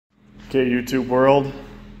Okay, YouTube world,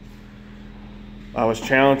 I was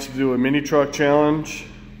challenged to do a mini truck challenge.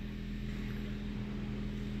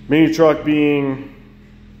 Mini truck being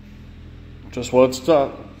just what it's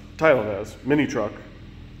titled as, mini truck.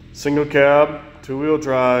 Single cab, two-wheel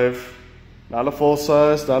drive, not a full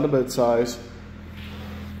size, not a mid size.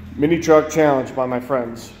 Mini truck challenge by my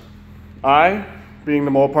friends. I, being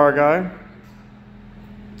the Mopar guy,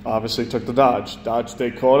 obviously took the Dodge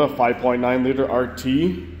Dakota 5.9 liter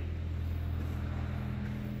RT.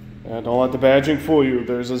 And don't let the badging fool you.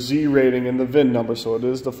 There's a Z rating in the VIN number, so it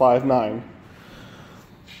is the 5.9.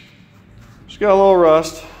 Just got a little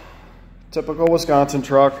rust. Typical Wisconsin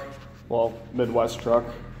truck. Well, Midwest truck.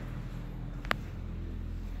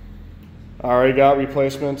 I already got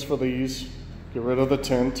replacements for these. Get rid of the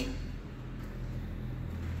tint.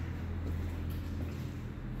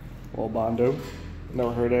 Well, Bondo.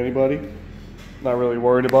 Never hurt anybody. Not really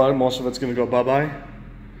worried about it. Most of it's going to go bye-bye.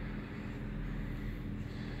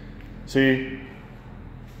 See,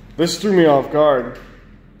 this threw me off guard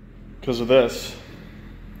because of this.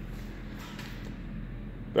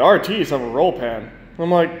 The RTs have a roll pan.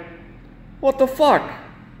 I'm like, what the fuck?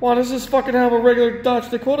 Why does this fucking have a regular Dodge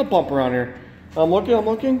Dakota bumper on here? I'm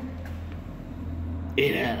looking.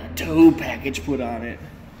 It had a tow package put on it.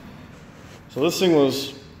 So this thing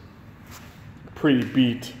was pretty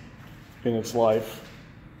beat in its life.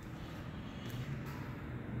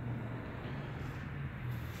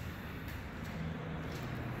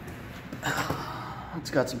 It's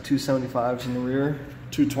got some 275s in the rear,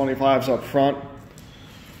 225s up front. I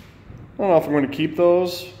don't know if I'm going to keep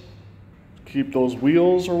those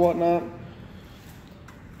wheels or whatnot,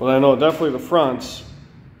 but I know definitely the fronts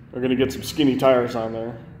are going to get some skinny tires on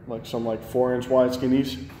there, like some 4-inch wide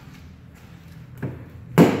skinnies.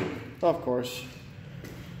 Of course,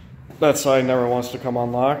 that side never wants to come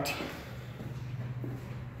unlocked.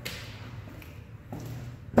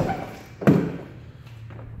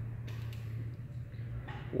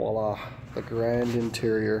 Voila, the grand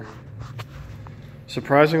interior.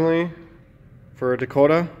 Surprisingly, for a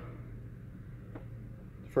Dakota,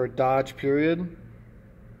 for a Dodge period,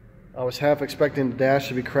 I was half expecting the dash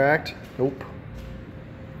to be cracked. Nope.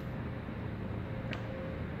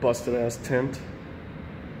 Busted ass tint.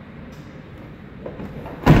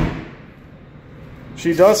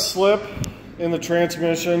 She does slip in the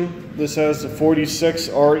transmission. This has the 46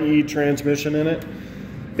 RE transmission in it.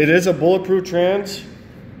 It is a bulletproof trans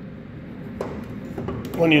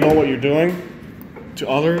when you know what you're doing. To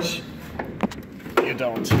others, you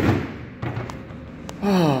don't.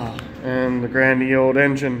 And the grandy old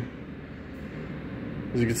engine.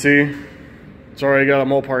 As you can see, it's already got a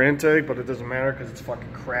Mopar intake, but it doesn't matter because it's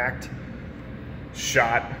fucking cracked.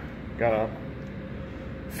 Shot. Gotta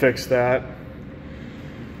fix that.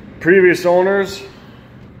 Previous owners,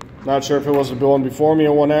 not sure if it was the one before me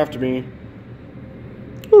or one after me.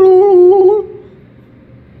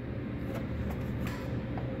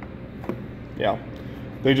 Yeah,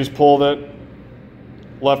 they just pulled it,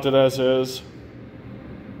 left it as is.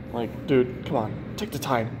 Like, dude, come on, take the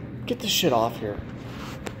time, get this shit off here.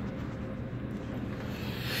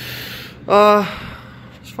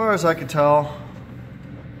 As far as I can tell,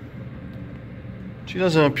 she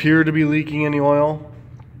doesn't appear to be leaking any oil.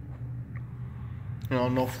 You know,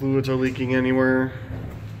 no fluids are leaking anywhere.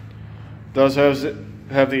 Does have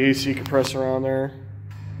the AC compressor on there.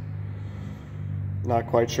 Not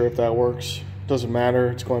quite sure if that works. Doesn't matter,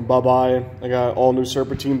 it's going bye-bye. I got all new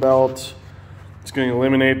serpentine belts. It's going to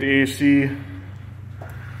eliminate the AC.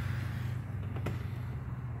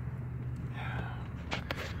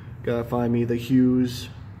 Gotta find me the Hughes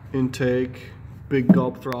intake, big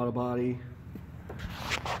gulp throttle body.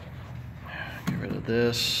 Get rid of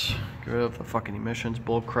this, get rid of the fucking emissions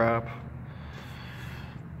bull crap.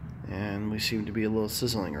 And we seem to be a little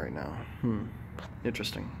sizzling right now.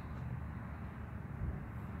 Interesting.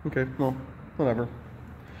 Okay, well, whatever.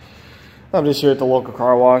 I'm just here at the local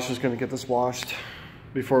car wash, just gonna get this washed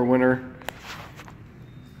before winter.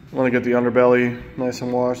 I wanna get the underbelly nice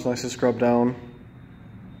and washed, nice and scrubbed down.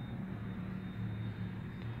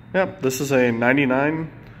 Yep, this is a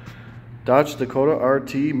 99 Dodge Dakota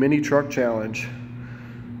RT mini truck challenge.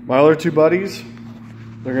 My other two buddies,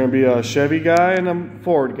 they're gonna be a Chevy guy and a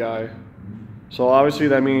Ford guy. So obviously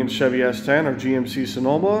that means Chevy S10 or GMC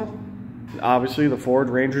Sonoma, and obviously the Ford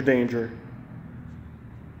Ranger Danger.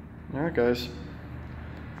 All right, guys,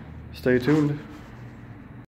 stay tuned.